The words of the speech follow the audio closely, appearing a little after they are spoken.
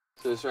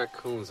So this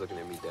raccoon's looking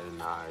at me dead in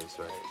the eyes,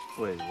 right?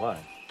 Wait, why?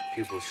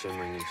 People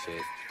shimmering and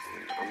shit.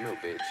 I'm no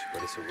bitch,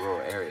 but it's a rural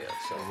area,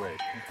 so. Wait,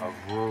 a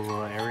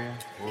rural area?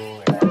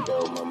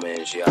 Yo, my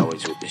man, she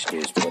always with the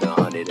shits. Put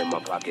 100 in my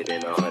pocket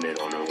and 100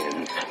 on the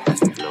rim.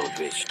 That's my little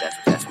bitch.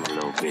 That's my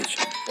little bitch.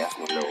 That's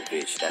my little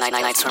bitch. That's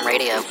Night Swim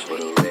Radio.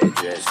 With a red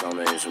dress on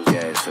her and some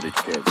gas for the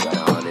trip. Got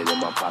 100 in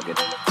my pocket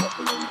and a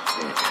couple in the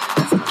tent.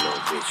 That's my little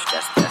bitch.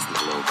 That's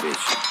my little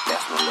bitch.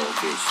 That's my little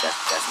bitch.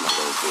 That's my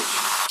little bitch.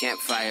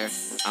 Campfire,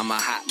 I'm a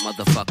hot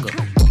motherfucker.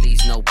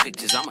 Please no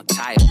pictures, I'm a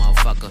tired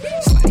motherfucker.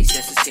 Spidey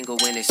sense a single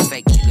when it's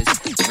fake niggas.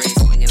 Red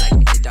swinging like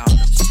it did all them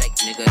shake,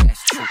 nigga,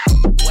 that's true.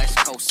 West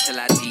Coast till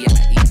I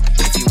D.I.E.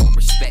 If you want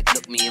respect,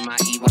 look me in my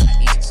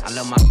E.Y.E. I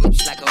love my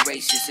clips like a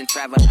racist and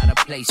travel out of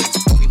places.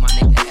 Free my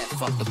nigga F,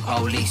 fuck the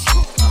police.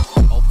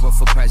 Oprah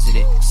for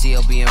president,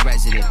 CLB in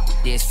resident.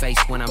 This face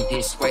when I'm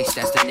disgraced,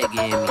 that's the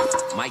nigga in me.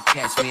 Might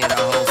catch me at a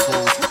Whole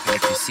Foods.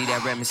 If you see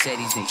that red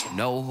Mercedes, then you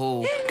know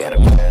who. Got a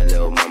bad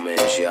little mama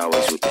and she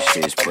always with the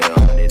shits. Put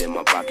 100 in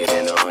my pocket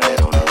and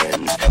 100 on the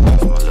rims.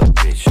 That's my little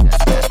bitch.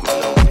 That's my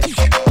little bitch.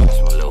 That's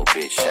my little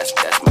bitch. That's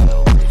my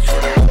little bitch.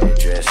 With a red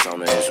dress on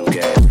her and some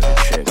gas for the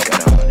trip.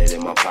 Got 100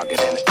 in my pocket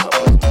and a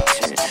couple in the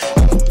tent. That's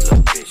my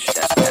little bitch.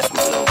 That's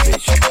my little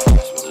bitch.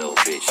 That's my little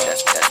bitch.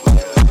 That's my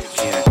little bitch.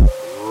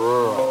 Yeah.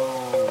 Rural.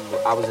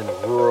 I was in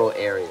a rural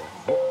area.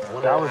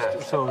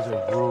 So it was a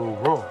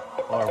rural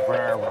or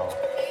rural.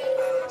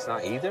 It's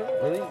not either?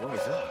 Really? What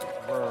is that?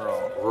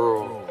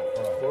 Rural.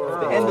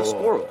 The end of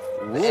squirrel.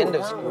 The end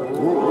of school.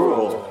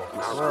 Rural.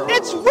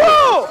 It's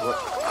rural!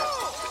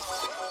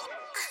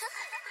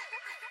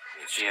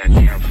 Yeah,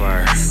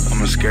 campfire.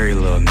 I'm a scary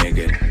little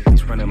nigga.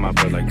 It's running my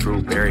blood like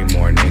Drew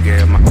Barrymore,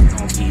 nigga. My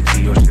on ET,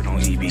 your shit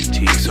on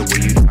EBT. So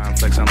when you try and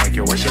flex, I'm like,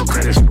 yo, what's your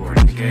credit score,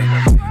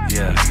 nigga?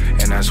 Yeah,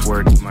 and that's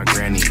word to my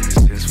granny.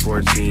 Since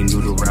 14,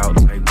 knew the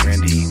route like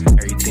Brandy.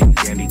 Everything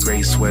candy,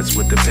 gray sweats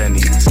with the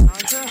pennies.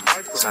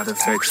 Side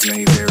effects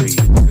may vary.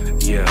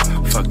 Yeah,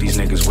 fuck these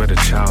niggas with a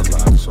child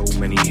lock. So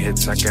many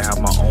hits, I can have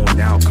my own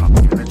now. Come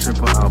in a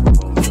triple album.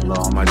 For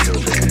all my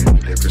children.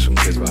 Live for some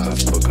kids by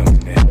hospital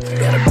coming in.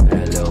 Got a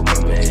bad little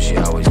mama and she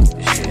always with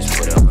the shits.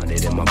 Put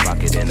 100 in my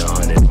pocket and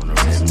 100 on the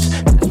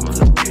rims. That's my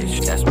little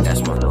bitch. That's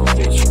my little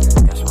bitch.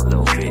 That's my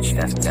little bitch.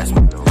 That's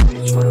my little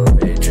bitch. With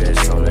a red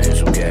dress on her and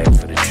some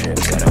gas for the trip.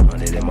 Got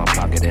 100 in my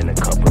pocket and a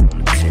couple on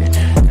the tent.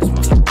 That's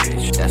my little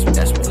bitch. That's my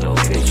little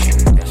bitch.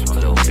 That's my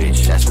little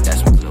bitch. That's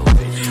my little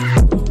bitch.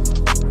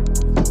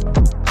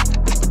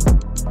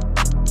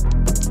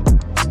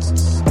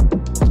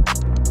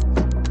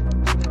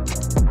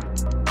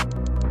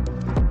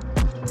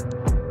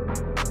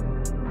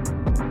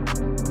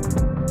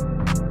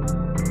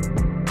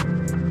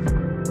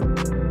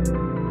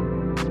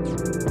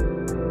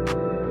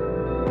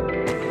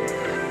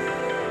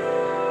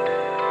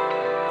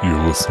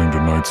 You're listening to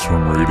Night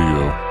Swim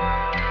Radio.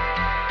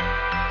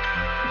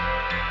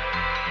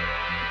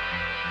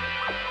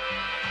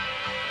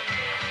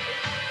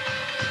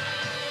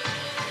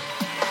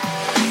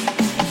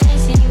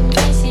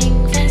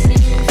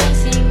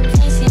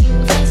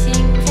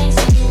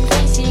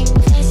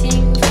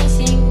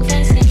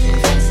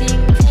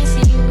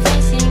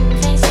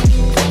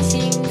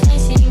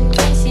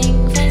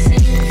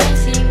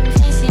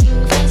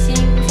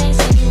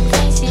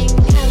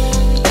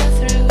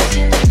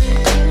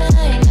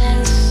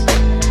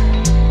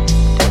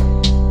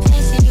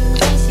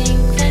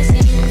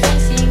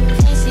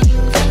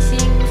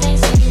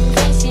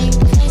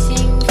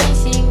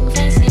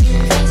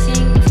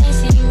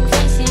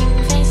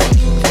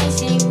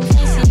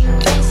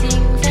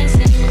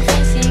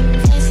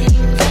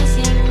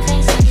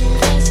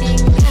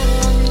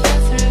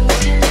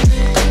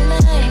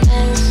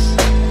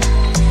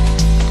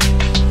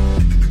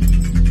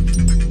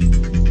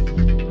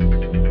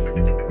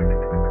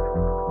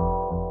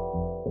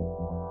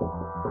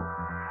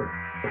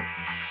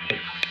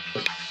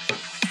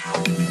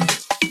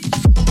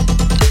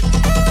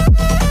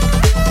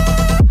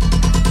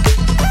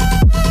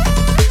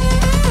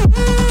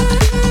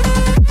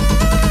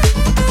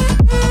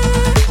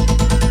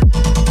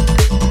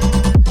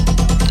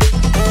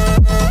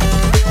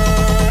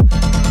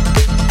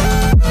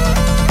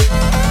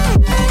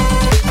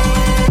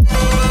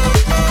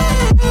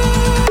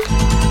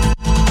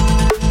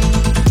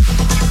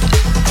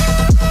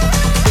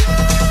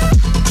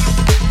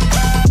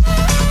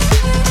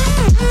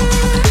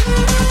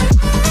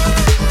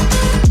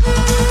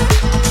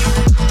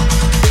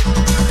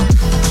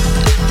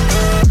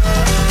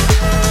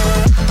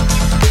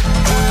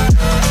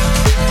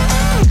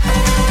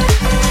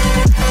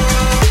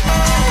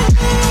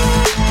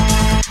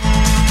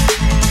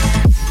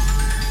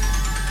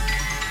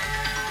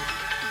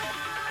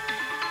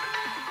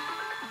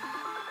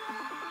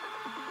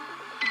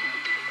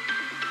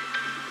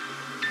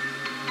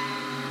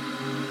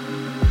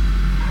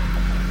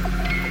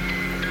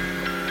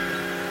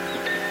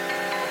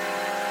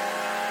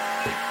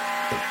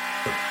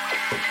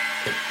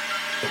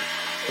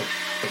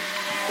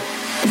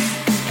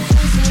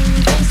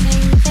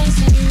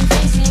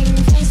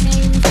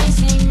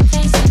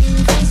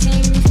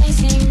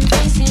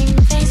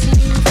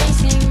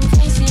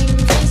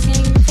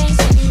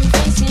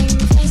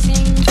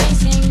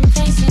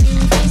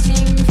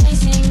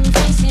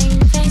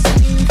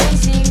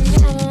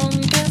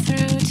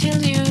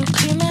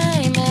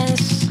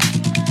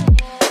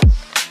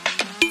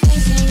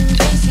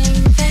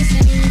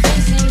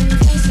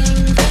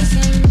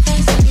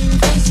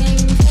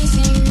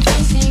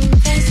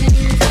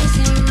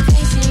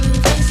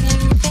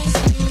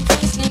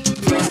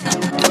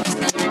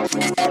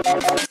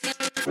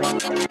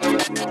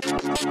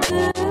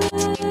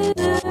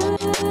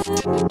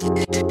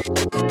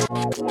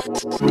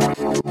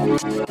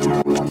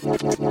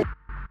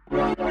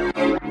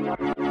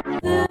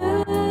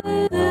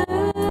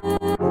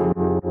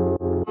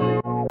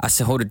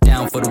 to hold it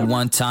down for the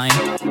one time.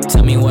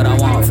 Tell me what I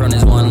want from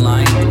this one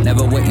line.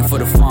 Never waiting for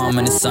the farm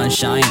and the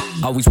sunshine.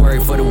 Always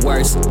worried for the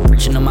worst.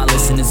 Preaching to my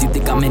listeners, you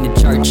think I'm in the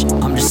church.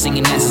 I'm just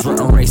singing answers,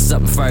 written race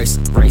up first.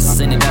 Races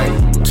in the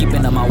dirt,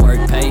 keeping up my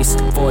work pace.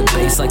 Forward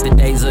base like the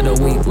days of the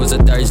week was a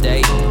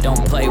Thursday.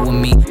 Don't play with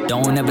me,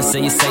 don't ever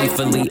say it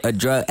safely. A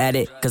drug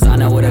addict, cause I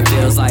know what it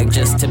feels like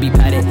just to be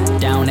patted.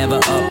 Down, never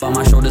up, on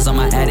my shoulders, on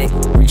my attic.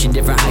 Reaching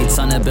different heights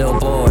on the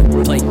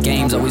billboard. Play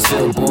games, always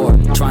feel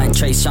bored. Try and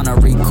trace, tryna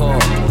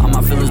recall all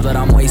my feelings, but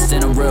I'm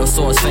wasting a real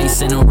source.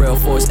 Facing a real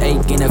force,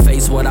 ache in the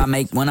face. What I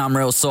make when I'm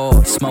real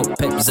sore. Smoke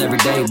papers every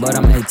day, but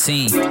I'm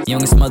 18.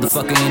 Youngest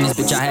motherfucker in this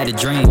bitch, I had a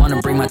dream.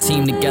 Wanna bring my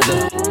team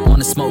together.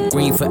 Wanna smoke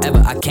green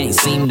forever, I can't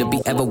seem to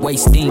be ever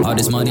wasting all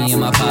this money in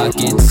my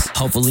pockets.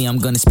 Hopefully I'm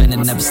gonna spend it,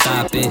 never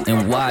stop it.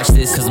 And watch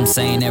this, cause I'm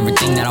saying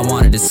everything that I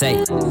wanted to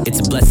say. It's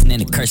a blessing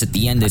and a curse at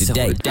the end of the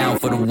day. Down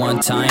for the one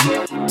time.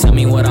 Tell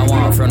me what I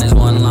want from this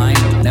one line.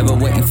 Never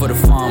waiting for the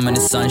farm and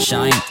the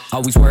sunshine.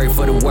 Always worried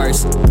for the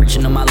worst.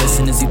 Preaching to my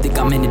listeners, you think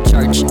I'm in the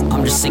church.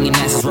 I'm just singing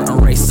answers, written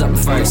races up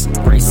first.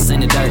 Races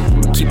in the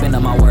dirt, keeping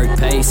up my work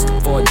pace.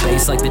 Forward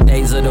base like the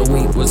days of the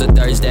week was a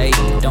Thursday.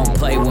 Don't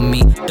play with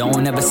me,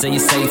 don't ever say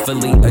it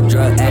safely. A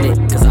drug addict,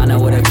 cause I know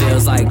what it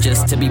feels like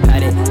just to be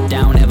patted.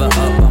 Down, never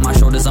up, on my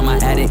shoulders, on my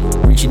attic.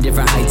 Reaching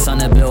different heights on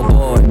the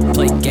billboard.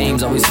 Play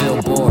games, always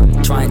feel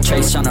bored. Try and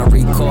trace, tryna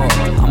recall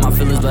all my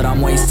feelings, but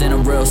I'm wasting a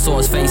real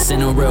source.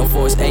 Facing a real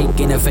force, ache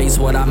in the face.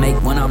 What I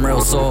make when I'm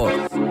real sore.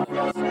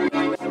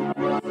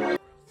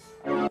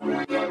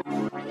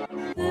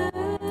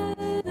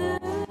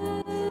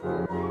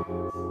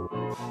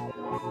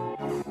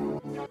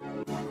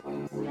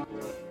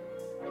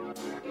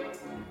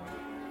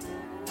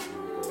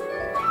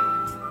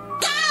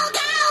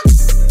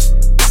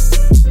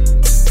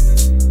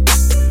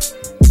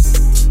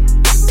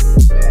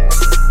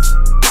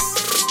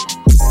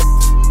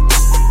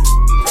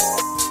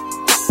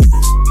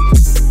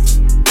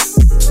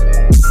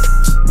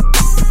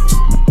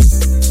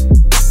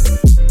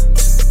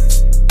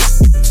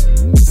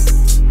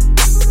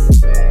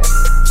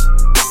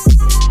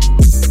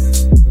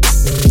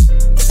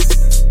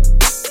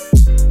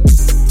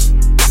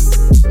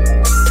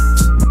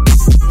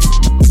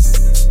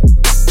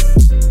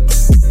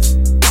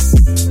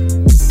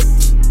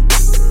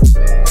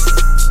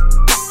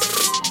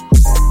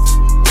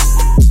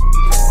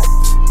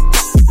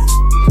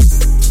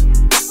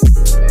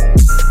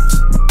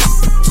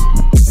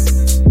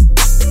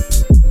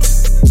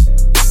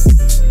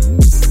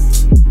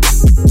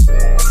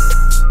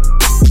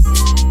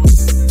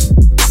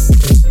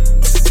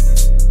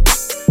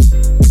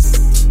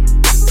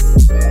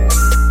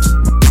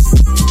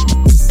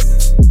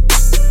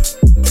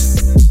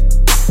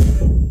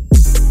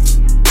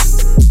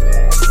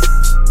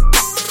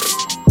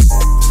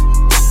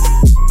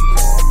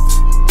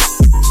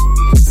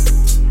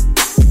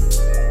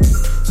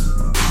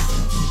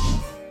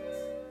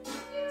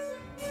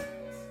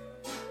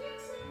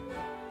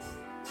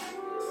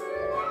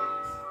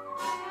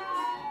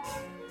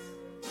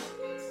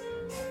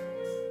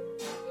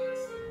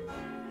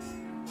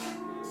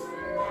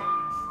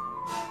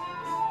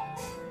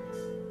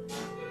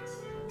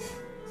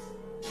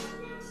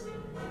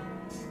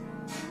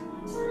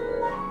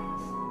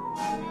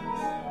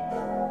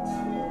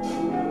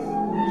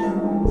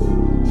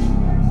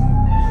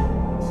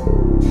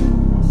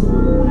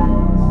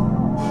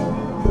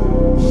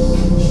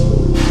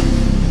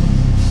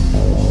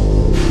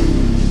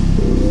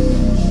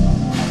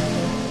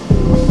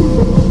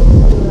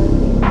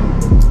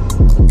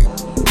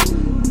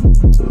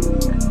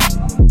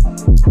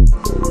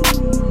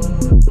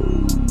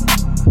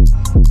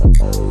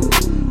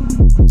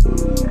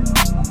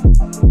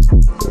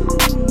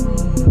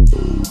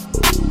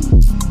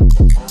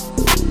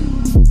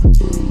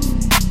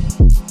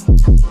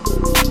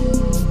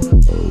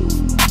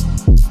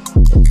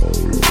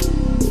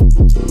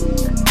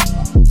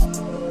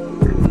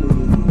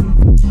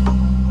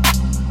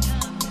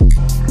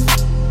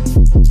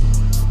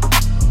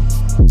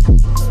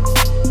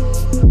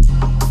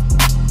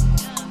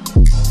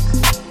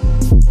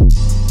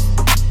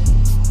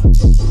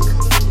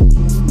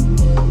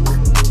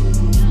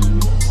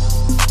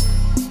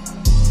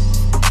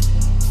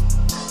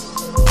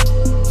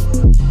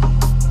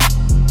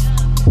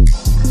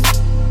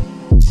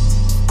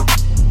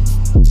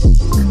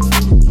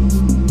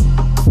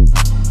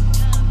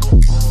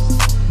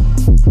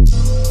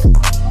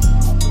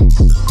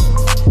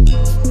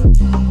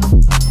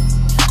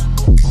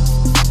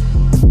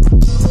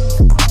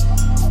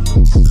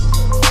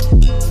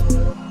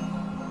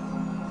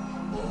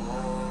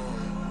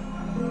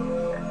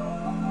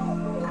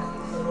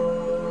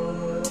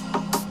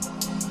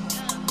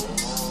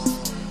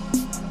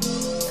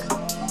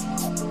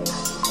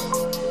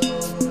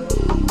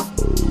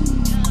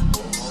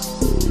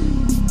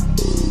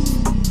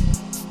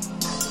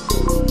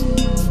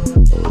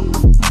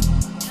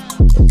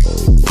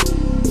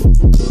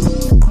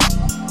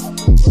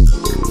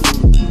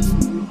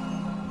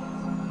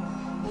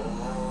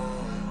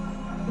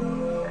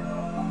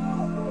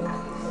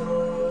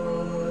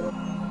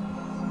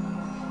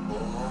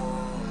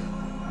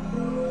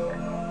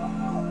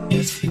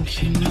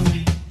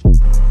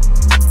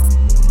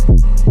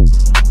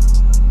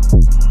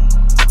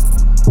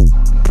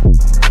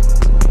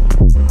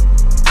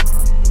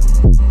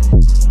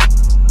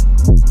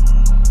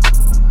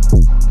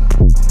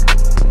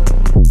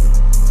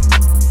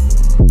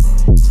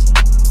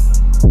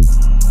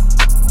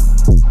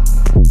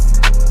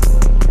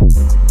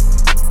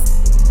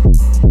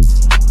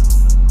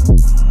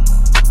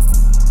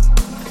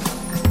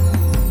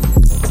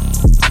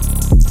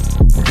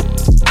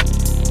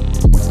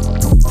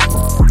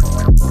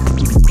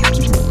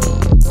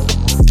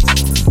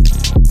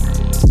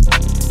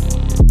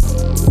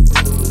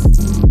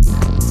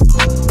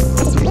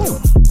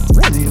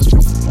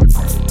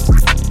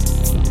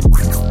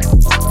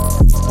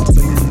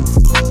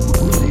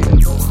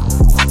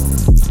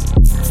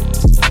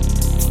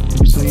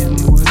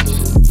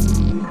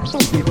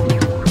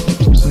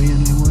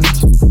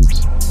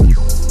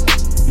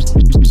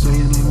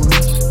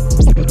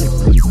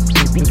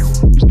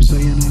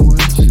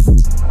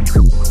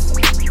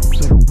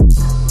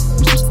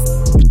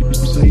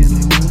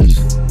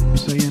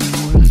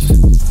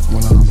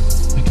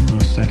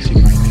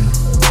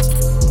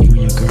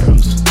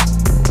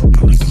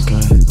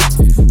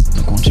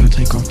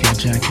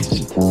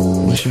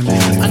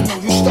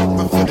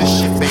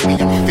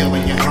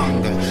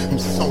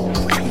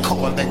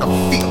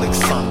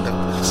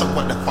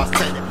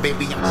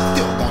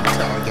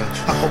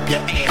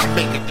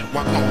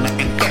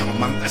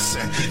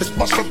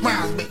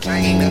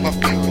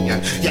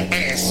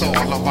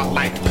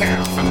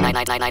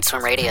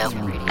 From radio.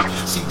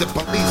 See the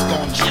police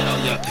gon' jail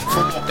ya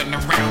for walking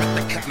around with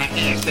the kind of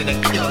ass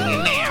that'll kill you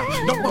now.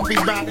 Don't worry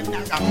about it,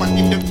 I got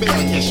money to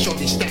bail ya.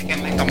 Shorty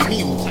stacking like a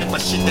mule, type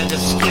of shit that'll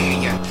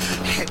scare ya.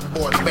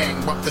 Headboard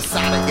bang, bump the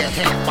side of your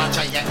head. Watch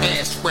how your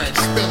ass spread,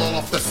 spill all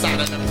off the side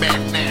of the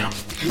bed now.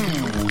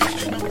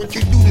 Now what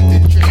you do to the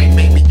dread,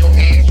 baby? Your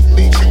ass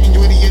really changed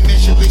what he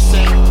initially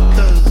said.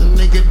 Cause a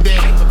nigga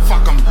dead, but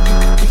fuck him.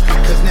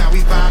 Cause now we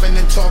vibing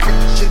and talking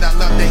shit. I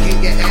love to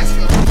hear your ass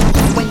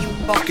when you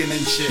fucking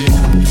and shit.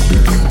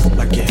 Girl,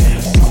 like your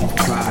ass on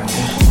fire.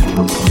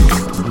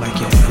 Like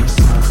your ass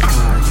on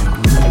fire.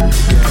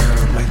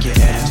 Girl, like your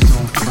ass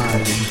on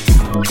fire.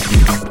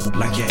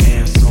 Like your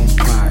ass on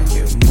fire.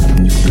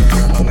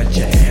 Girl, I like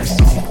your ass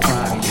on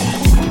fire.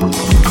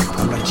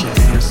 I like your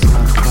ass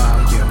on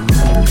fire. Girl,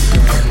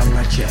 I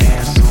like your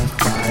ass on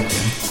fire.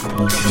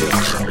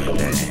 Show me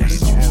that ass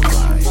on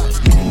fire.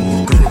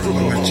 Girl, I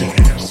like your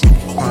ass on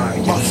fire.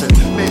 Listen,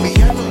 baby,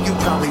 I know you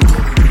probably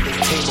looking at the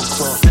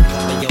tablecloth in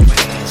front of your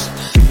ass.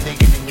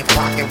 Digging in your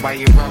pocket while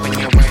you're rubbing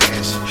your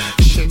ass.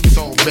 Shit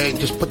so big,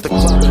 just put the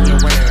club in your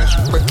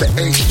ass. With the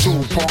H2,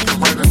 park it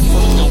right in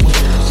front of your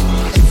ass.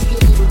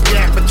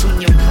 Yeah, between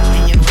your cock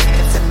and your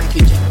ass and make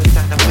you jealous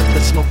out of it. The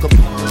smoke up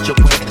with your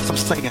ass. I'm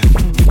saying,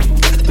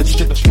 the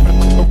shit is right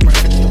with your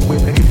ass. The way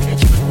they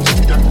hands,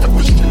 that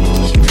was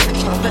listen,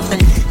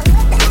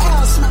 the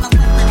hell smell of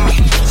whip with a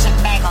hash and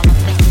bag on the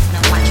fingers.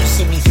 Now watch you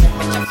see me flip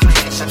with your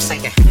flash. I'm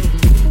saying,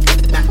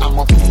 now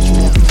I'ma put you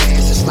in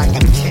glass. It's like a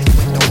kid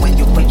window when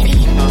you put your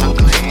hand on a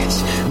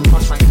glass.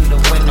 Bust right through the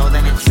window,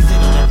 then it's still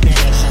in a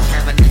dash. And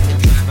have a nigga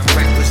driving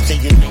reckless till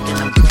you're making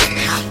them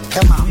crash.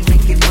 Come on, we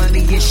making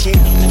money and shit.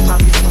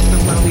 Probably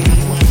fucking while we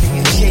be watching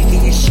you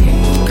shaking your shit.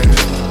 Girl,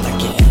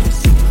 like your ass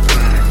on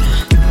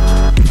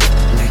fire.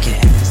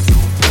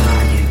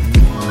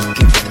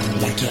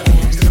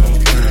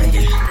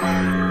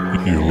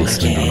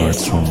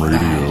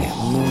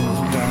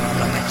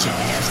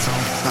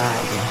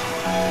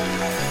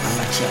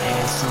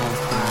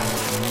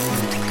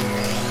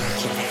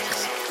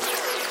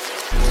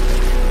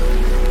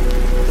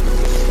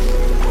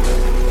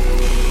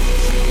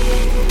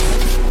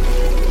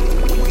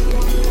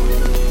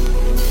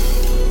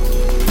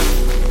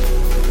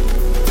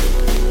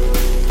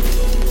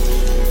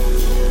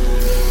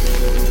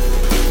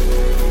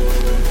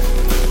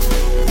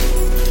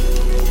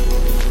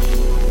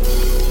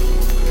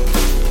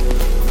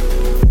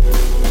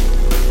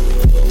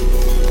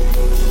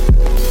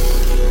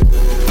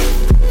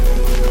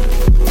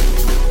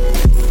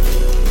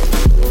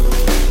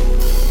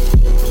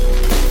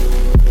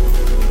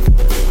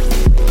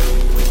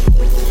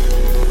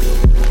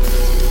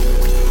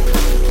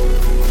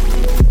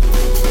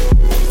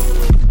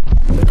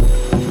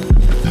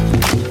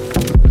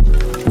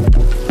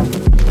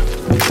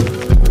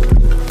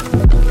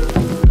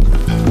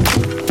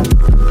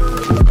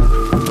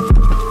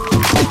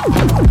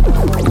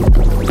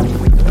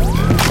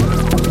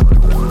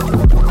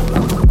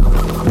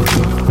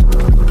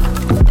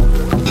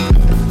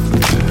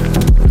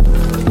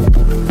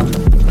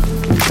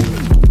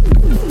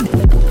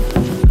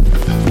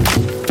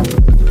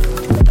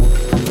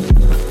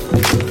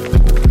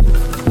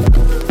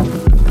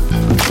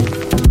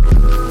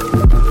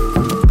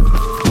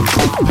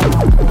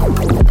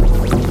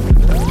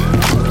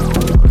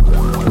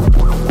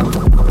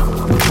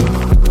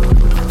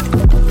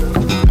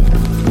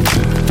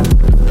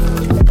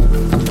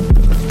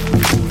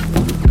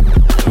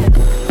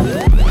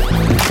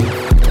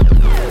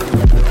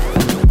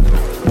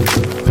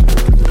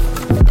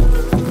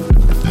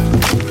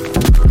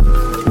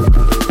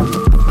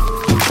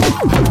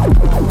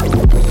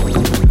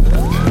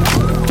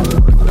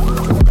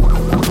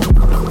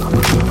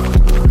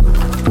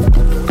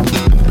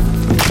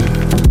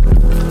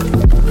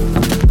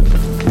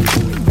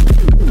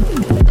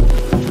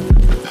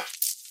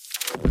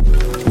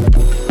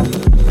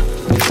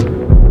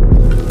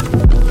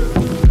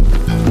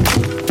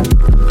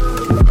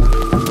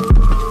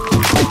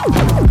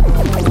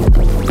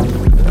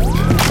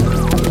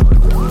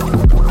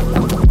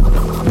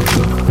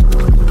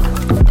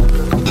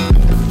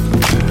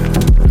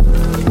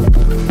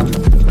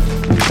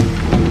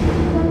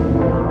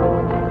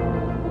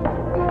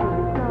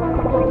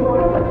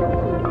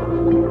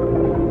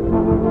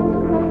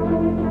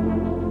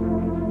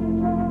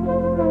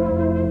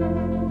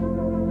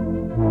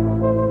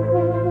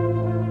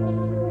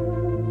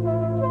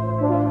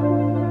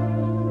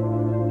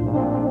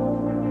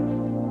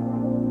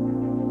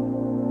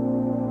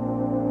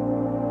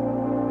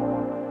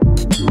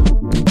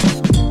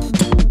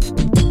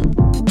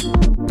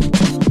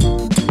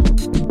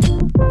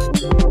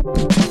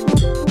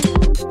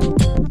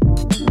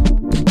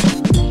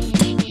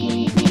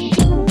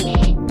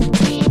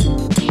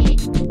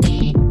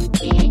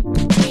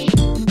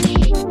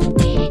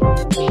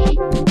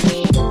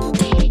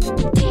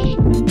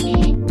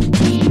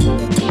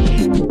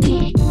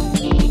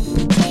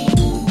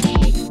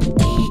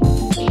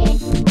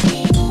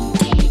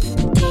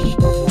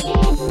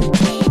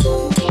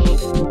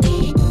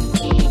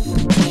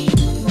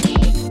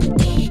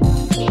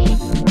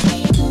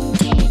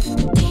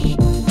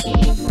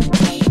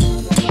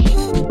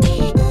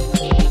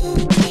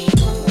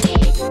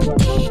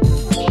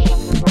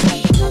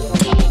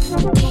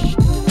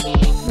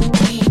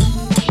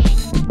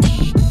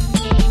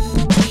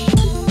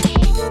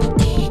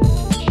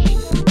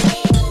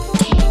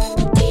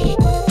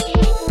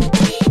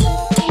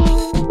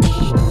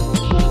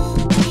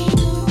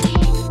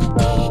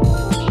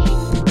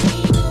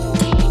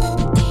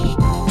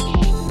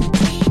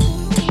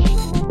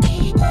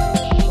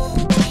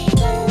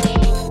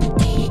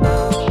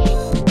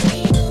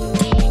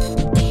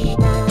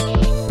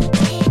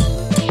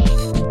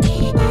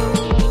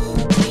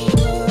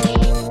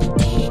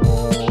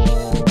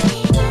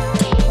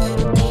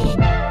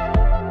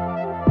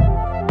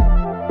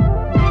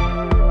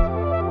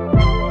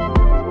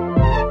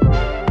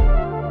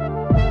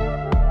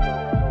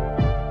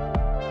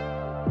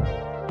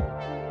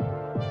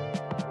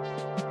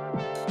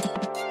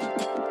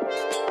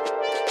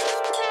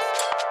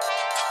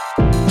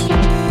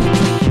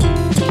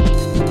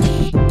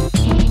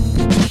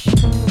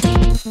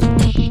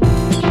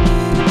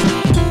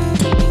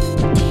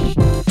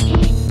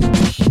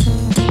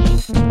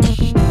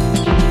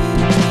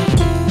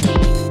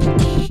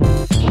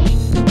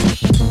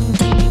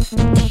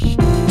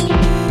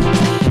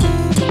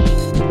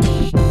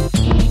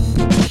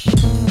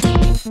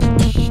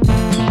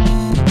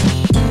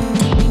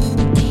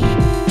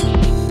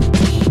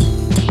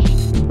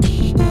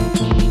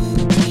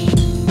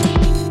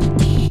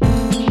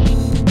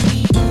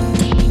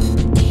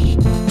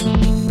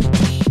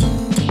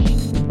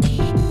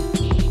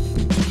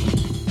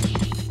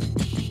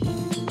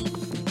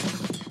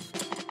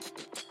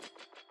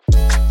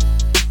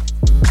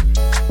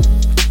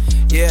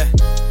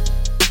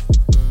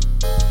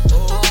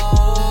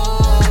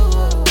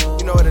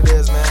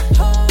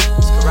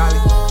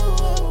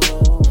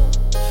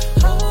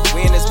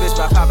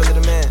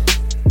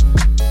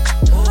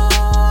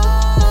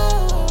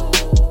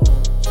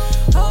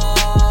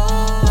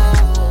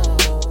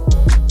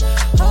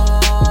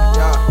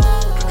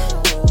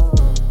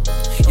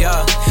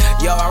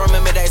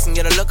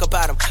 and a look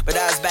about them, but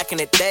that was back in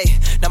the day.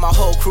 Now my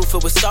whole crew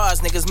filled with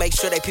stars, niggas make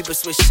sure they people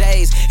switch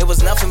shades. It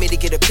was enough for me to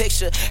get a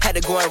picture, had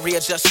to go and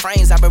readjust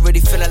frames. I've been really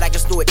feeling like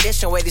it's new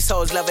edition, where these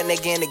hoes loving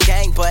nigga in the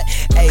gang. But,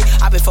 hey,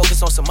 I've been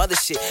focused on some other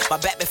shit. My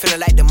back been feeling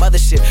like the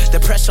mothership. The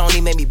pressure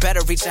only made me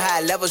better, reaching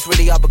higher levels,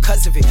 really all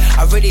because of it.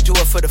 I really do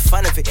it for the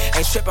fun of it,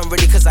 ain't tripping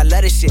really cause I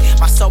love this shit.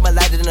 My soul been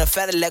lighter than a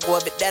feather, let go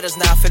of it, that is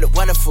now I feel it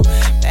wonderful.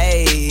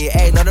 Hey,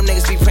 know them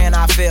niggas be praying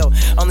I fail.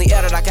 Only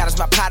error I got is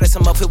my pilots,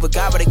 I'm up here with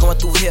God, but they going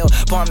through hell.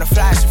 Born to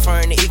fly,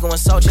 referring to ego and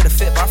soldier to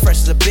fit, but I'm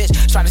fresh as a bitch.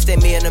 Try to stay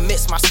me in the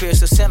midst, my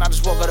spirit's a sin, I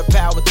just woke up the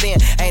power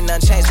within. Ain't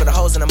nothing changed but the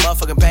hoes in the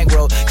motherfucking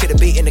bankroll. Could've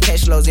beat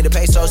indication lows, need to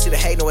pay so, see the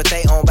hate, know what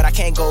they own, but I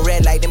can't go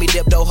red like, let me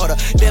dip though, hold up.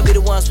 They'll be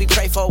the ones we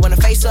pray for, when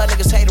the face up,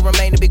 niggas hate to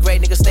remain to be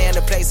great, niggas stay in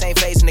the place, ain't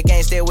facing the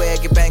game, stay aware,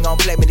 get bang on,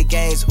 play me the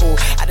games, ooh.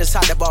 I just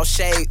hopped up all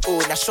shade, ooh.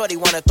 Now shorty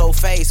wanna throw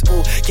face,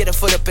 ooh. Get a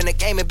foot up in the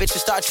game and bitches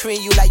start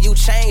treating you like you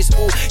changed,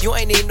 ooh. You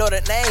ain't even know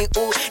the name,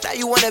 ooh. Now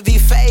you wanna be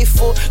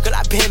faithful, girl,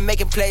 I been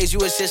making plays, you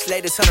was just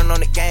late turning on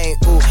the game,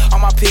 ooh. All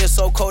my peers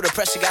so cold, the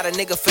pressure got a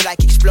nigga feel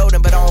like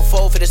exploding, but I don't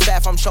fold for this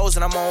path I'm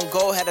chosen, I'm on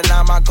go, had to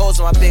line my goals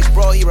on my big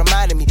bro, he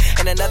reminded me,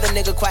 and another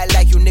nigga quite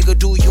like you, nigga,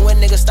 do you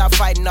and nigga stop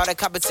fighting all that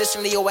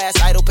competition, leave your ass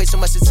idle, pay so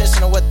much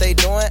attention to what they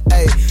doing,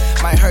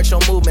 ayy. Might hurt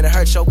your movement, it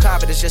hurt your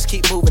confidence, just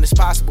keep moving, it's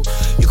possible.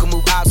 You can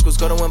move obstacles,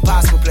 go to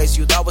impossible place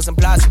you thought was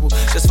impossible.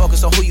 Just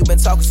focus on who you been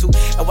talking to,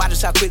 and watch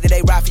just how quickly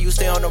they ride for you,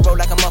 stay on the road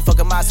like a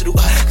motherfucking monster do.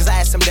 Cause I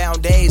had some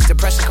down days,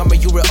 depression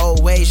coming, you were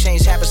old ways,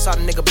 change habits, saw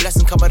the nigga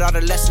blessing, come with all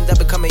the lessons that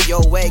be coming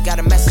your way. Got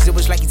a message, it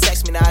was like you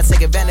text me, now I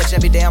take advantage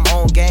every day, I'm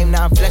on game,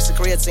 now I'm flexing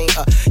career team,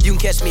 you can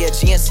catch me at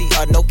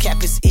GNC, no cap,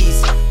 it's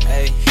easy,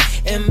 hey.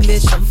 And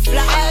bitch, I'm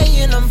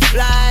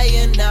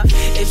flying now.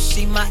 If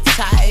she my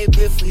type,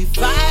 if we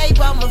vibe,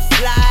 I'ma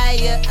fly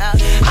her out.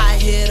 I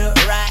hit her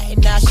right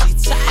now, she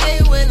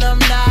tight when I'm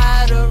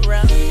not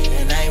around.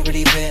 And I ain't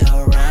really been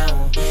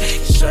around,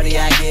 shorty,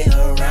 I get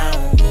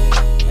around,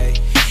 hey.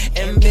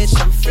 And bitch,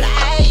 I'm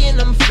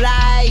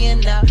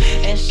flying now.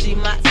 And she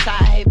my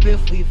type,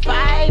 if we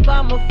vibe,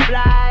 I'ma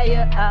fly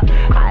her out.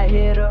 I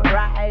hit her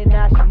right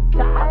now, she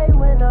tight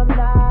when I'm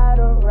not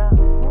around.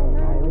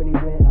 I ain't really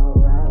been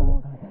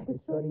around,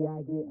 shorty,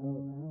 I get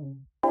around.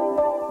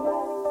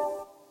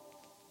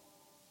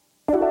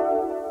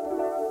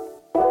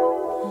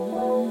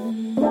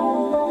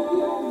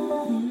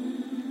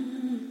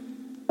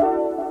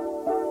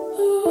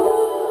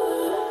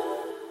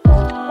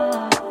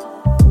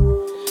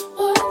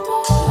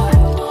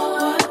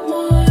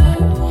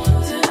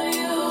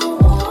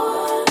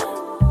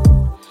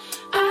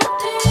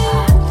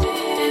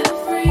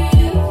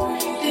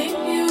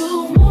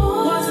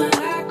 Wasn't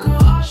like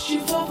I asked you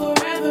for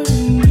forever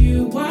and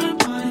you weren't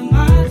buying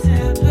my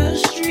tip.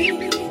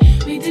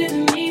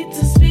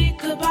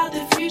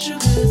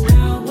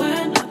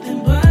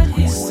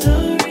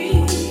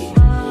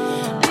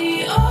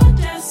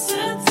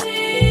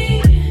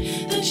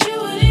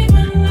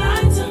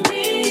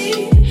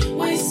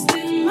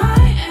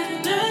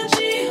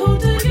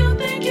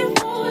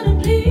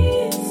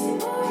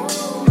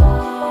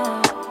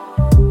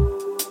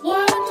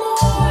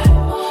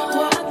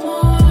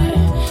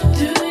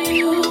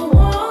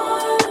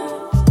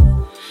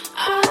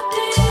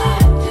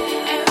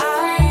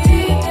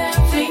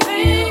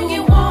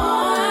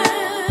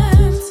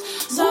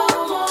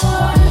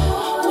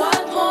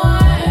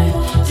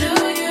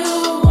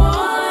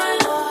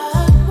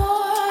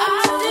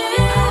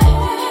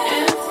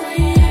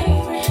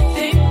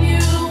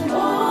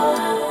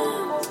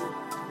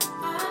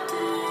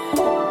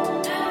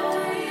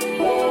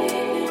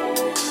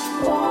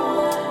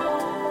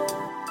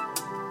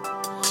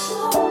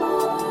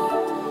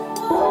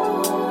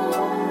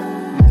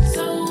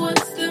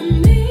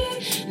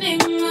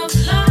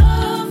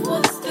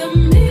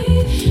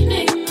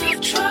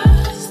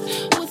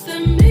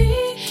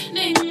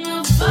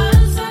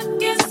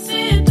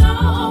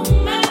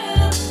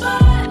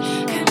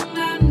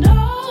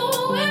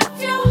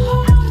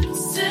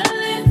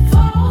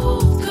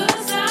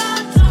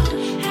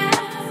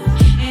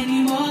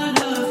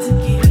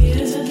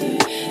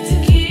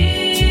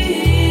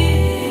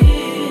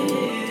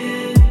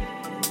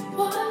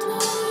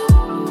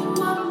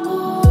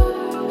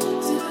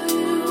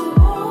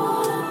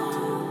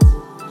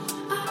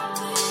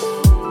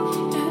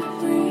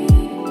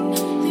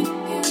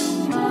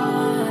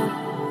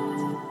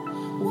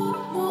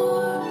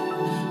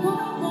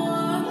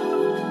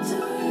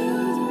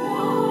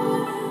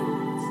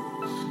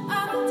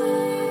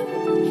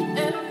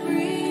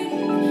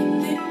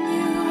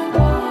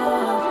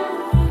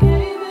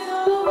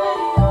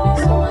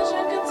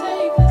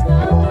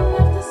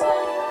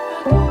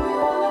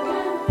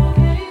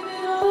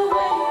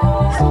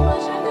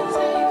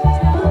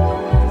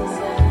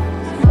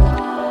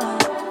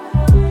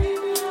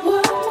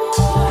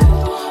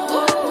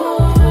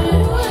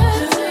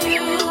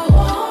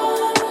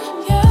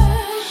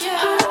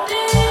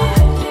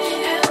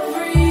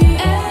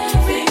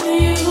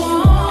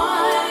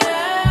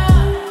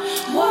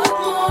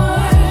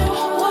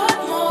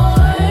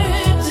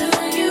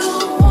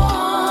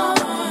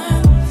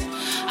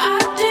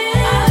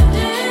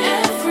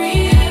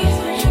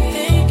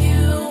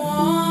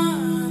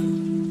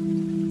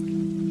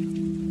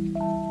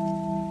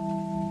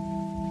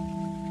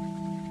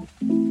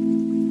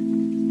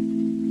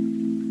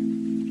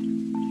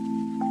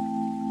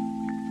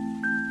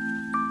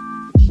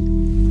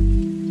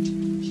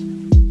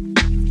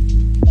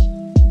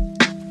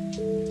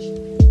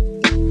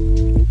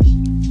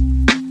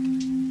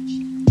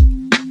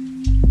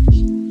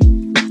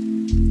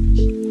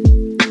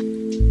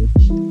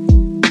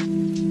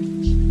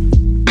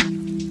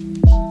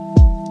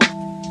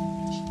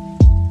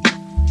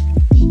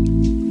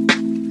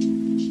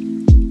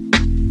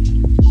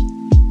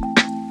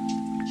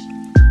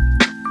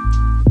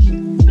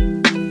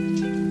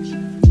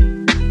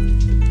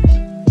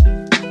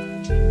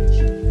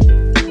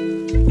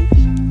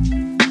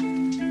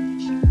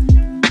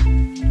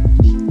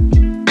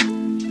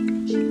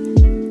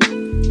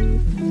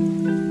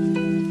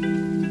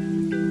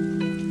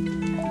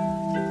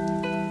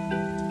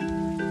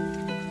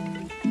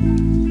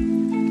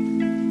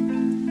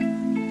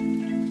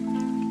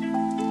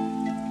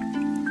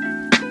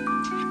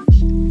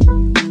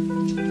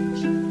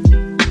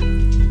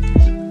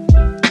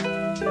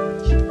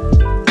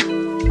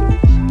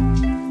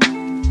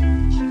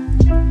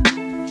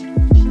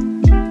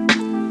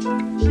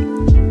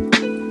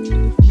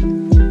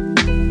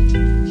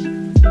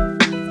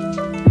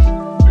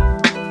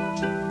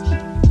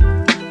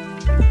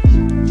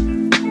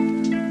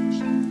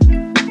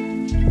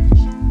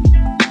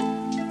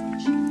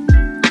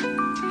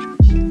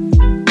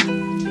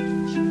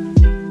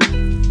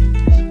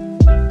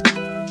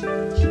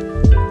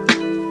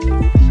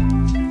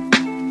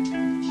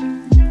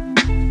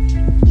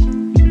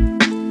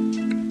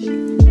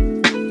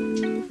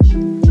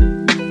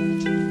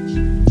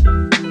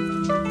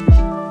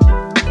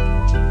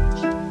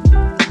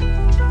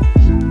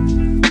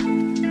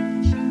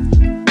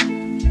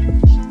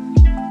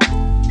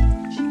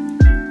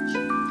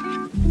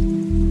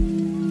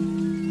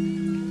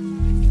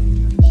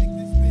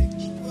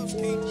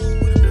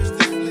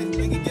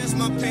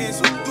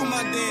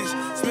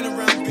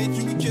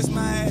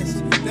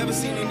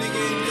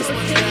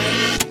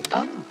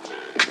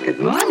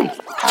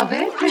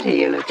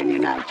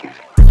 night.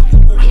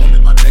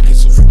 My neck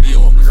is so free,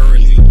 I'm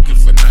currently looking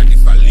for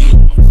 95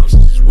 Leo. I'm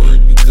just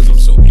worried because I'm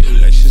so ill,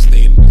 that shit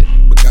stay in bed.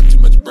 But got too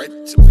much bread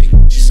to make.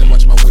 She said,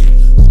 watch my weight.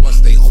 So I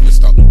stay home and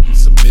start eating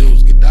some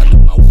meals. Get out of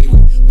my way.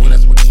 Boy,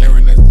 that's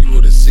McLaren, that's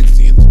 0 to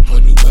 60 and 2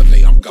 new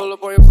LA. I'm gone. Pull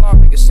up on your car,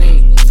 make a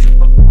scene.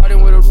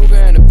 Riding with a Ruger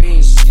and a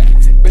beans.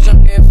 Bitch,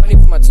 I'm getting money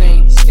for my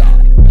team.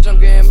 Bitch, I'm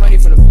getting money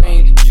from the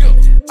fiend.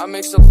 I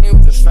mix up lean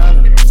with the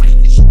family.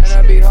 And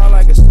I be hard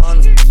like a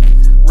stunner.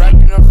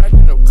 Racking up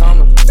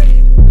commas.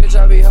 Bitch,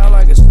 I be hard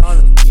like a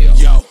stunner.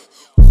 Yo,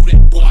 who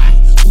that boy?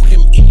 Who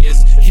him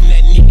is? Him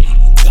that nigga.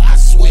 God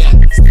swear.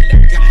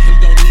 That got him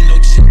don't need no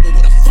chick. But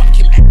what the fuck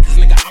him at? Cause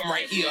nigga, I'm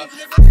right here.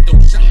 I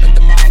don't shop at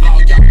the mall.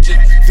 All y'all just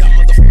that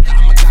motherfucker.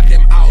 I'm a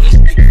goddamn owlish.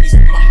 Give me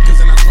some mockers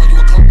and I throw you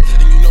a close.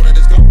 And you know that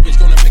it's gone. Bitch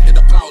gonna make it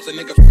applause. A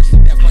nigga first to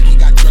death like he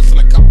got dressed in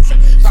a coffin.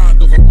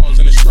 Found overalls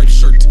and a straight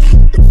shirt.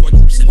 The boy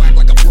you swag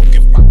like a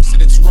broken box.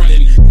 And it's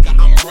running. Nigga,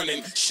 I'm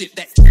running. Shit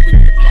that shit with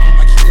the bomb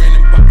like he ran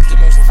in box. The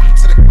most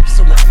facts of the cops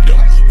around them.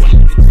 One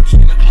nigga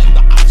in the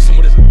other option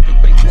with his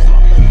face roll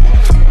up.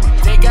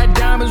 They got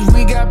diamonds,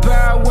 we got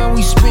power when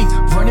we speak.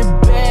 Run it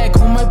back,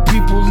 all my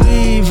people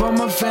leave. On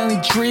my family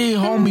tree,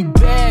 hold me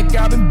back.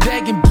 I've been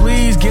begging,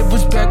 please give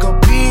us back our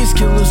peace.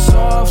 Kill us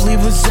off, leave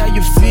us at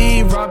your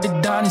feet. Rob the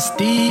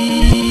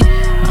dynasty.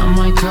 I'm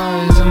my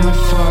cause, I'm my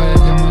fire,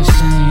 got my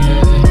sin,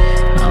 yeah.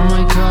 I'm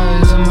my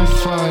cause, I'm my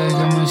fire,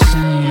 got my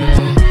sin,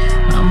 yeah.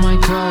 I'm my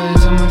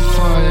cause, I'm my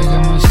fire,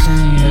 got my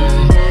sin,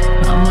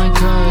 yeah. I'm my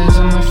cause,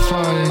 I'm my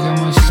fire, got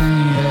my sin,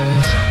 yeah.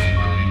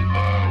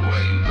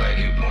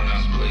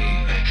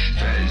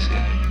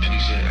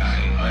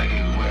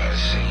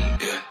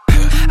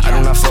 I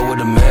do not flow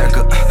with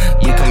America.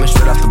 We coming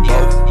straight off the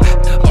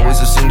boat. Always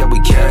assume that we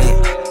carry it.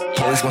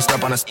 Police gon'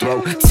 step on us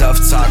throat. Tough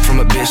talk from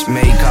a bitch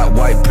made. Caught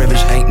white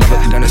privilege, ain't never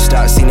gonna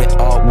stop. Seen it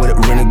all with a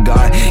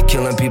renegade.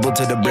 Killing people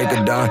to the break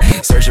of dawn.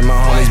 Searching my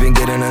homies, been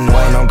getting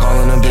annoying. I'm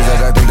calling them bitch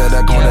like I think that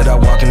I cornered. I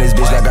walk in this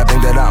bitch like I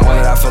think that I own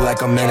it. I feel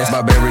like a man, it's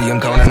Barbarian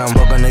Conan. I'm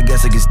smoking the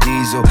gas like it's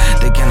diesel.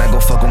 They cannot go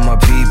fuck with my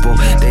people.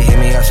 They hit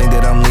me, I think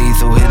that I'm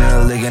lethal. Hitting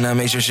a lick and I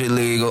make sure shit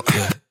legal.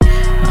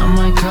 I'm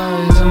my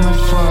cause, I'm my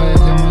fire,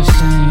 got my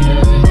sin,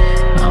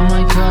 yeah. I'm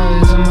my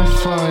cause, I'm my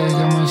fire,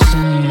 got my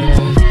sin,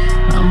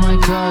 yeah. I'm my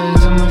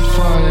cause, I'm my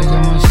fire,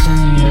 got my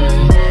sin,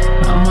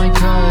 yeah. I'm my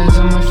cause,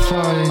 I'm my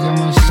fire, got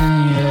my sin,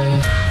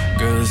 yeah.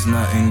 Girl, it's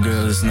nothing,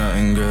 girl, it's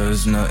nothing, girl,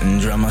 it's nothing.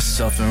 Dry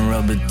myself in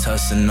rubber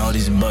tuss and all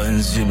these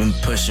buttons you've been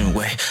pushing.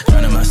 Wait,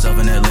 drowning myself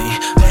in that lean.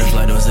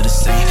 Butterfly doors of the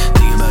scene.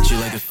 Think about you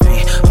like a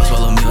fiend. I'll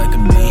swallow me like a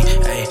bee.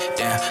 Hey,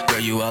 damn, girl,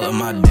 you all of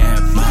my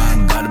damn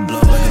mind. Gotta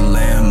blow like a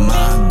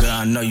landmine. Girl,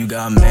 I know you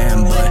got a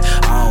man, but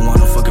I don't want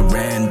no fucking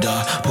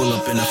random. Pull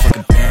up in a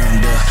fucking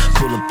panda.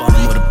 Pull up on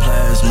them with a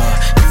plasma.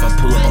 If I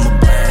pull up, I'ma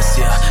blast,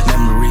 yeah.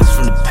 Memories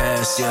from the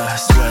past, yeah. I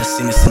swear I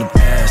seen this in the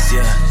past,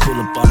 yeah. Pull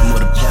up on them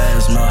with a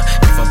plasma.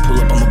 If I pull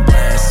up, I'ma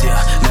blast, yeah.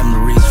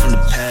 Memories from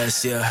the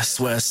past, yeah. I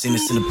swear I seen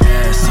this in the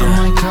past, yeah. I'm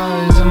my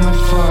cause, I'm my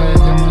fire,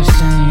 got my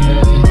sin,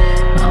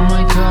 yeah. I'm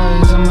my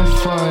cause, I'm my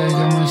fire,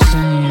 got my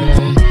sin,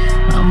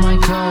 yeah. I'm my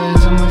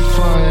cause, I'm my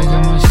fire,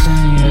 got my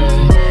sin,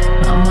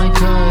 yeah. I'm my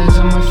cause,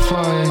 I'm my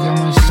fire, got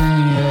my sin,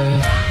 yeah.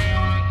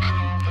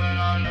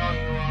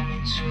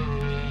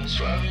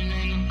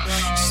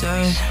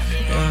 Say,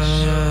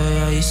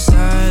 yeah, you said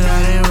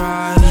that ain't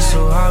right,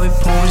 so I'll be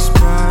pouring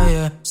Sprite,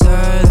 yeah.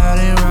 Said that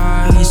ain't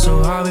right,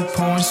 so I'll be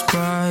pouring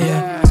Sprite,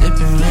 yeah.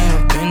 Sipping lean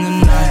up in the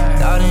night,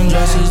 loud in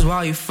dresses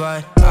while you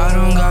fight. I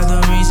don't got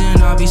the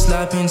reason, I'll be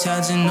slapping,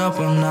 tensing up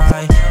all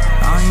night.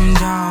 I am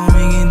down,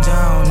 we get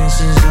down, this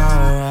is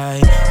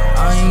alright.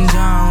 I am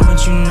down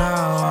with you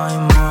now,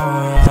 I'm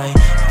alright.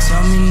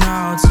 Tell me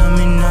now,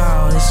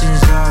 this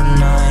is all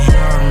night,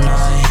 yeah,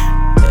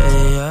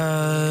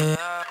 yeah.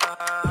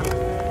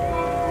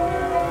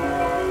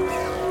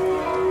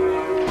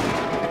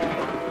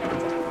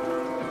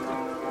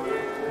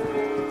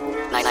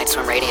 Night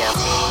Swim Radio.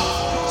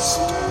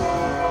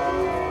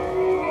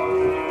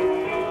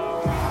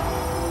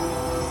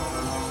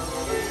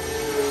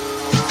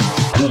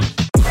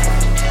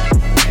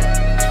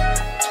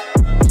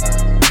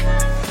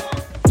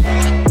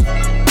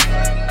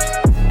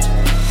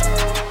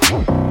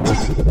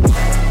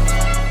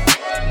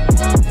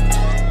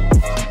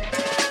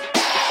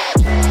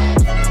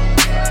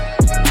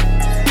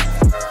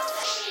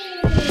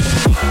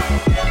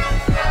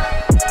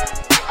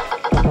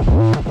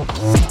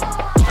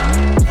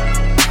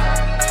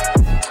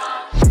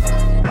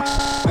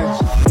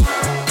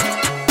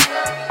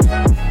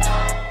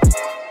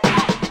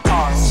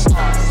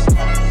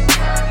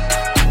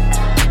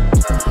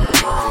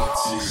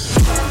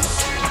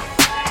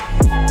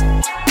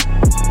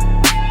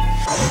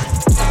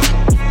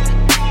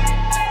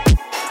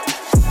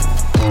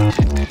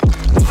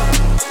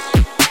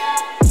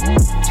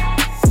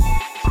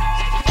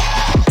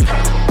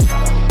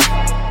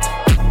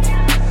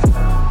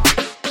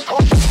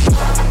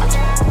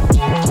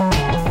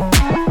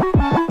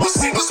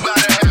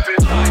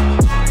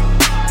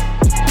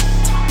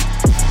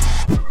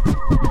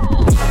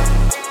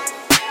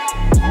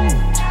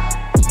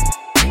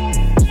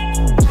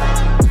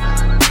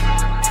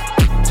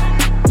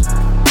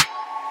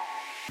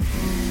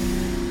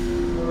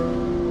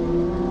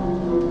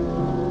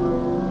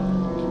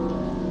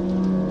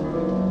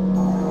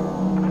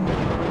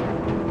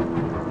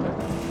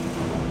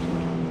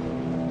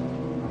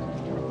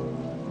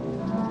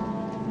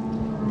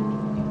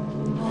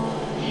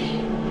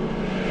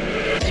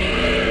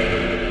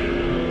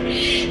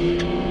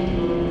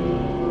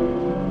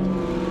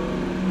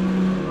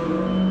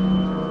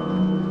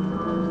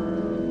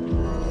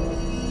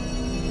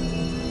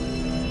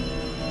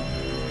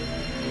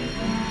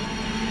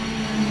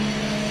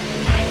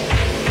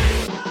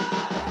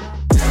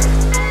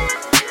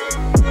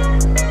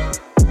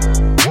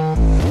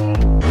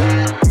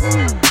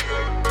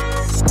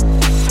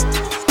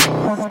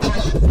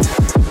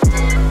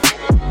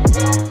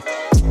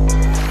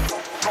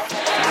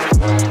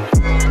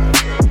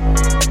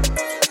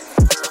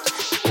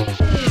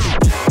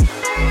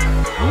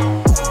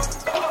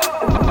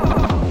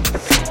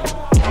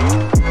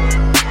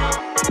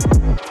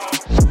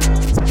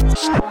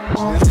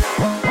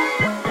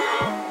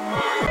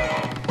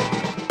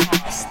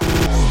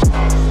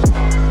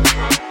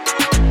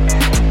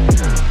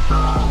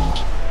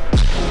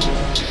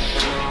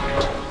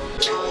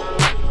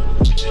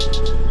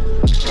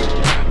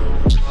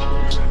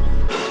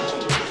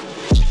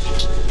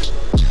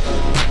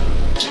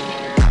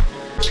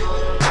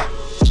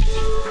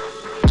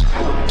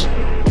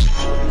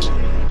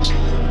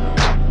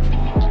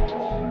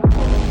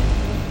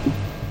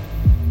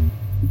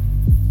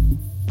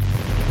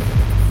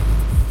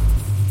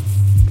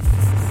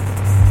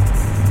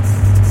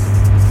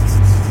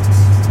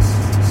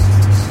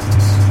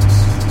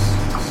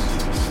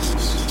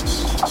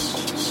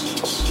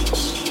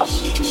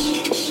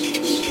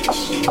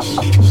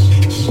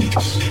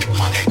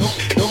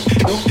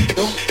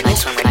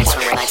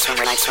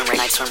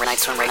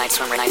 Swim Radio.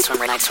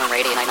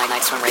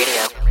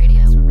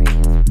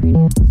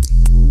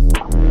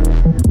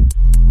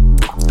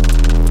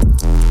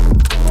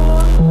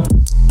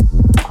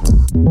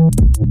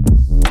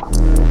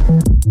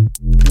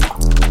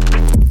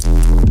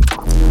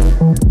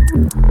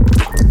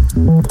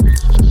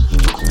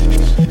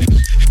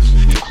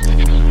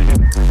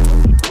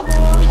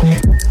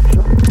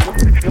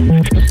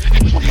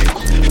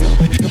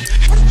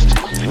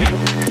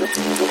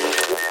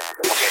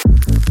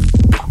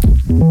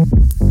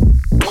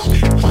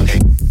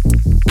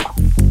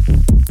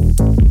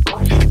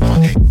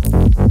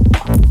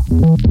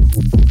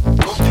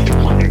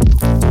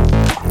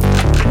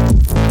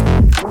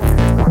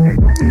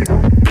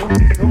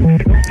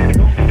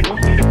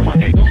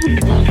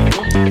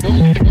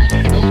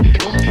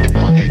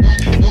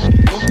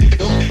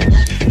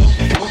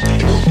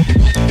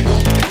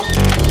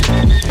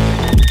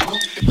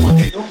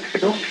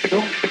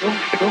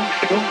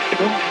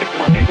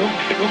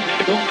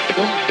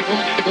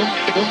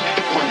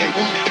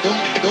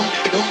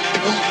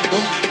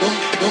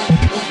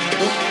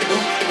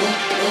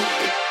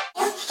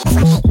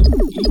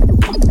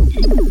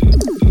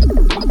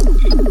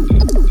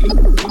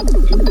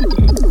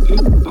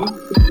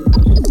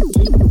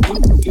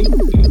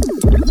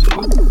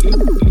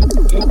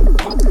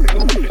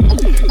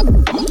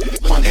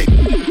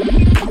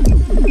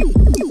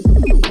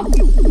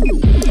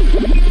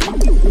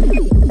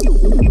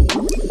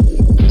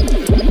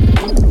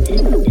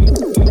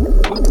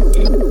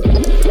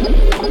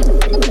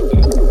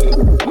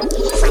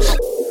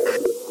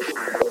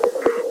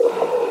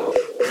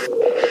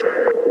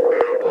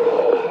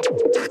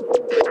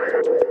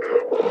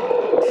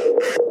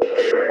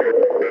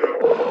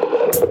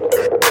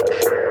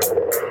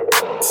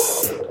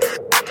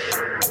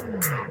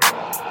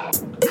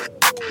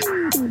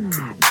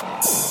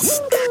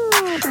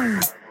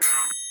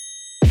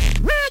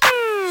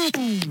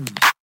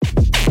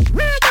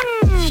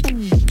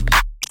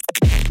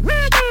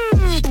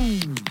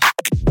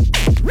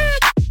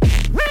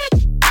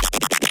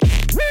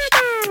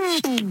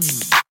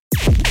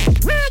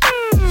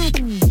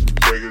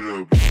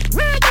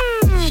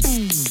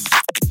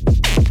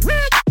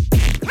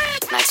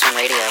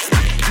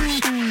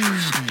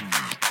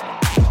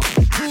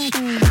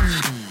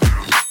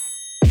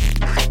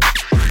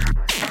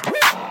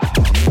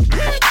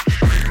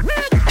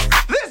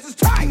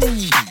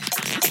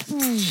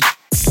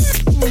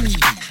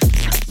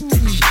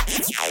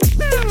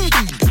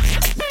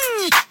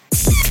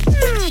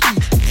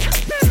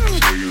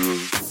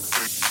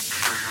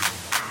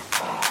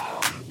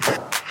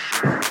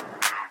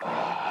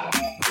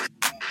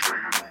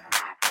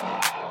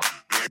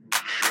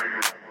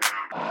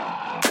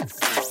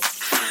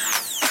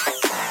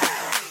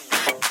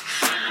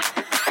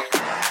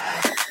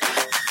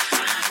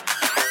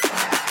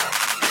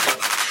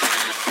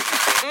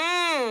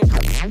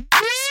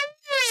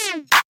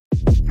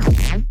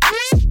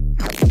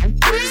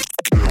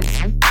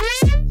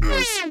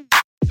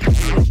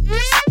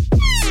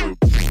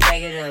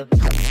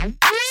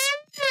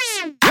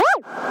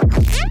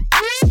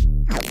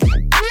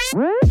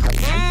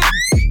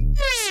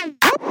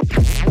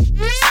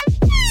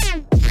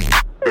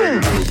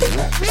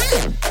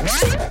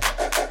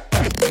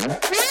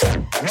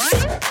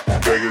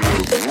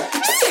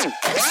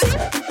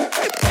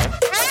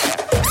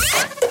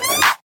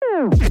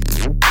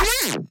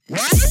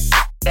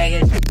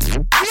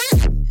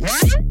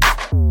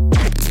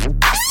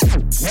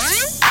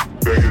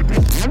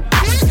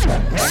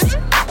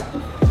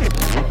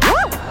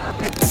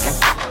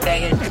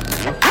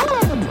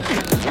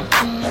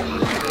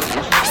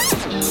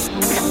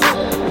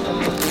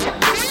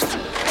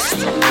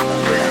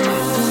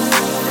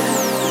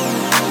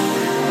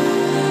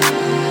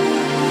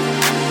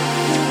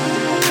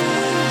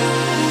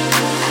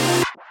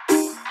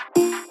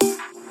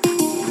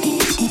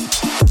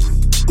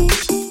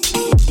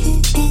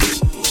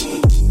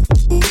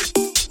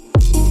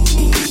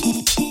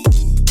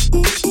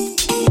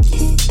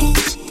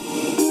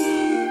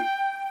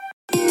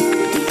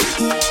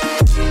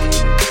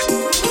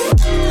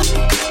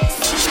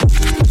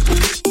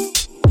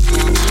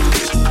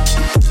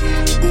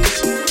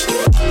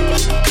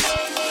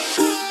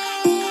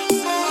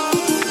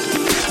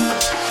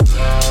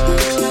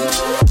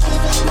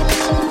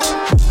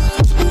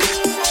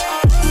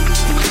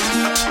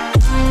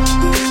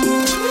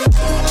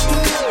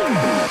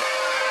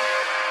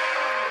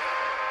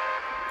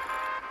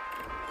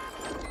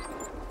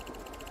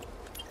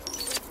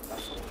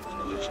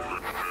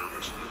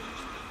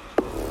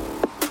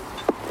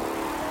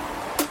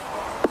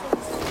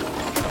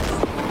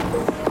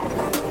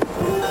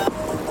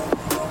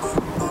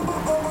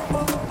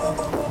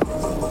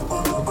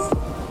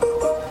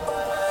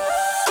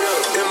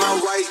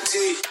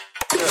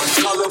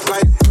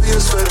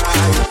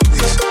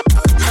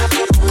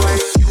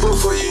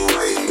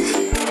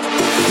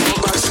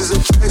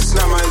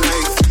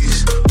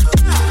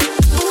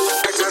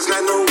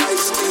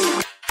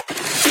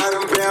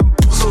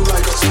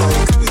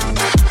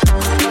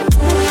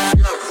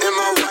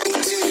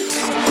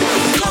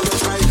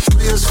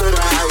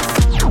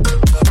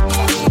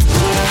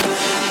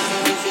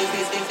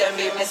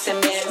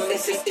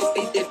 Dip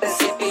the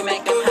sippy,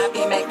 make them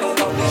happy, make them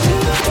go.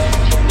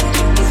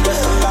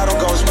 I don't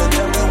go spend.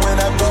 Tell me when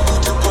that baby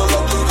to pull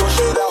up, you gon'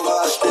 shoot out while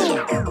I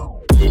spin.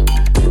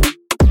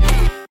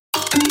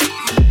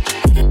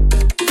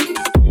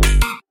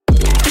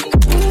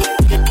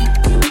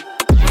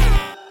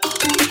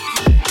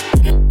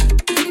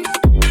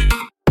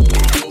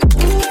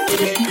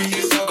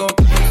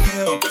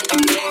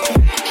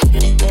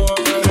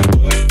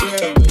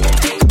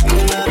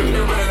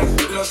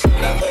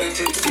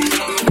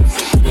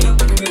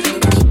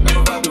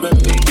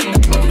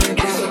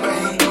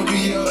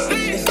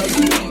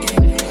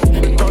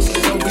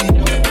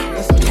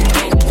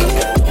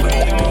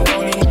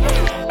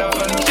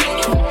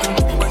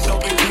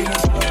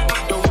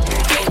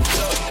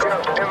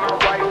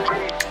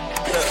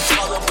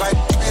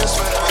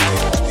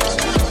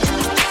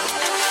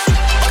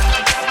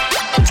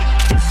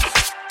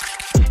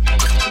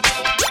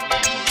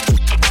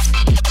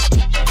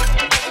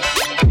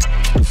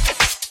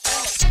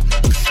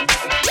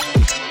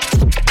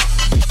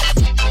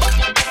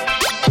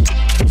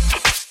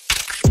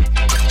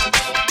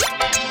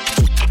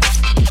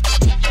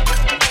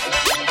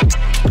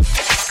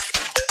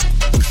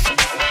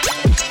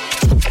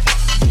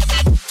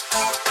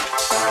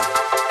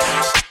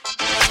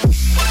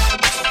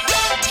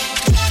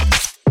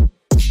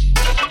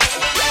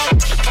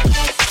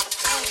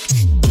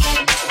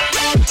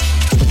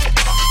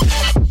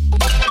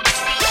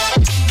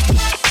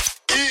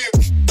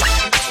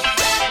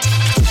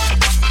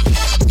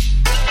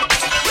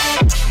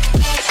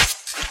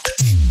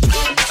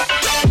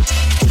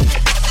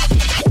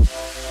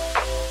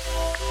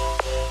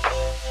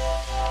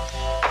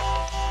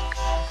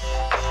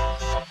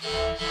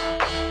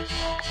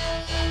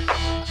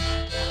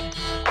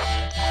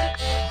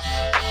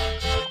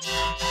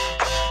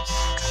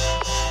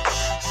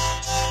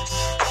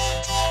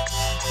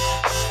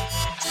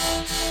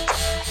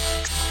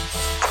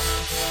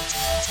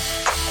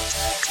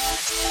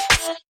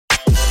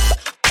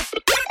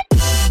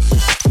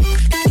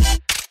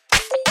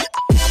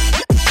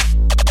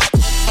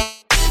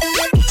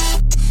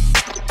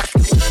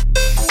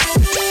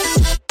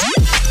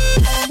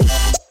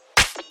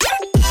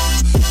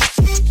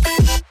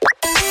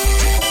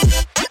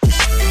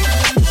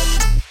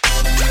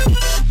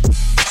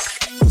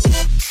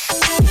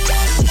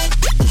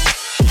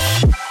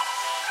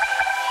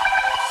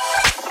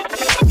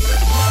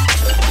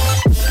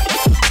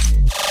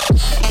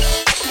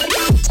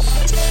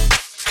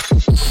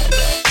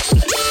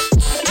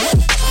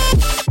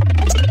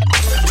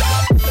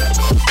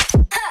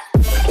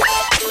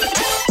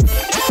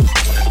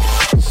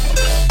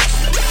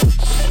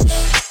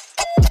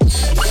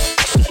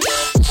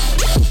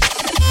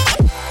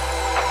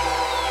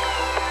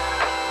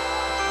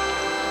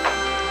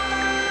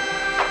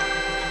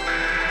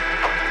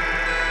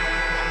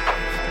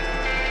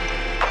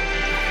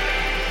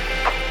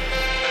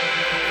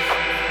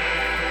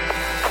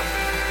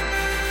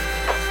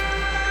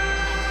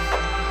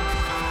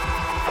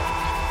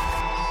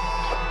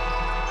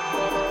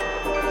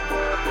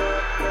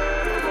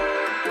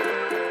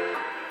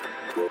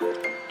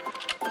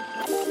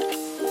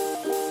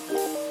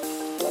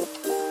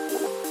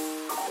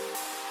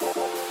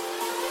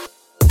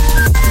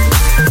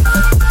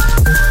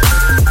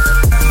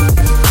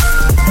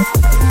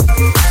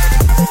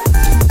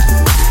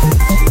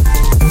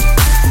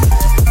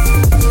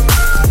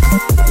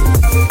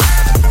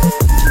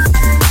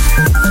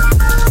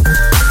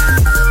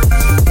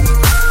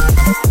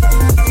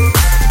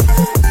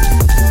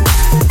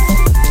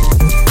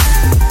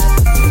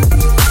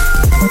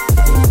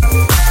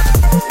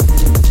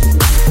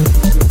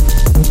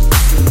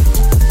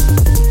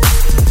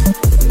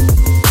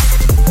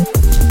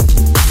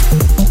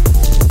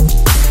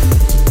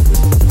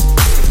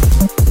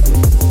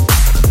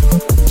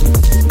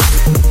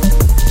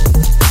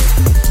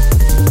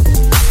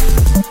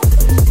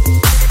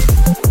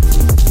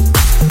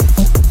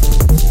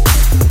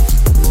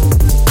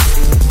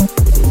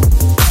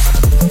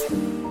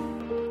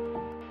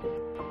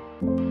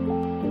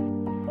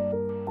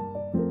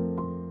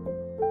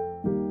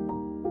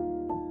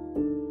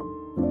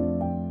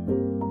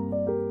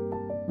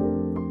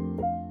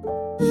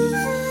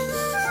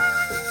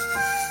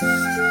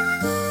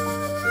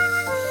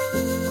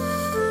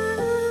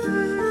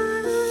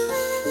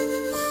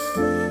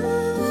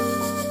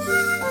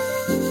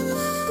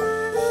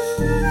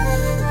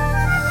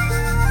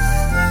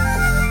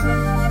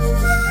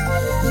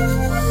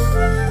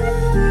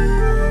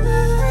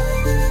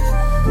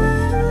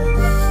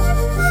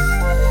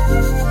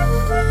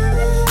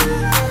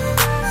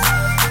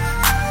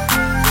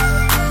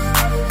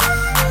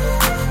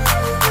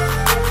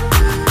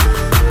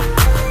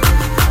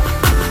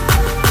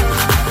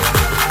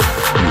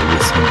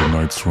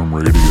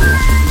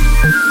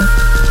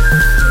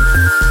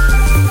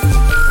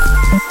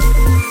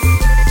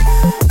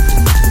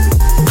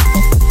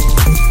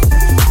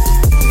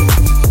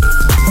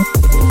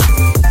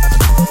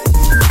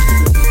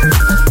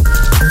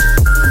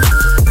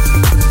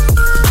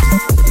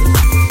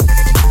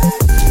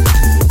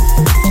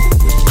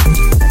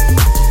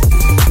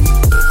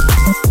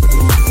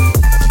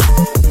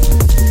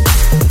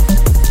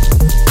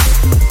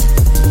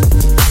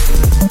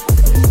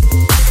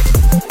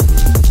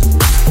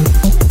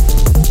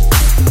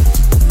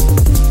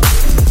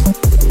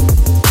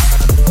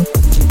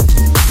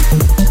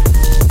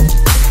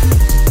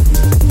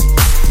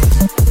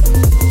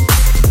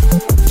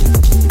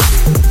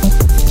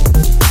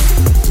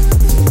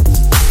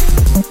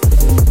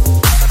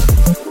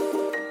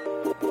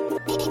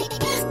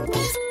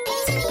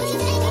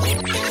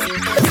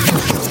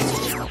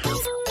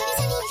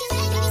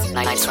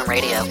 Nights from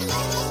Radio.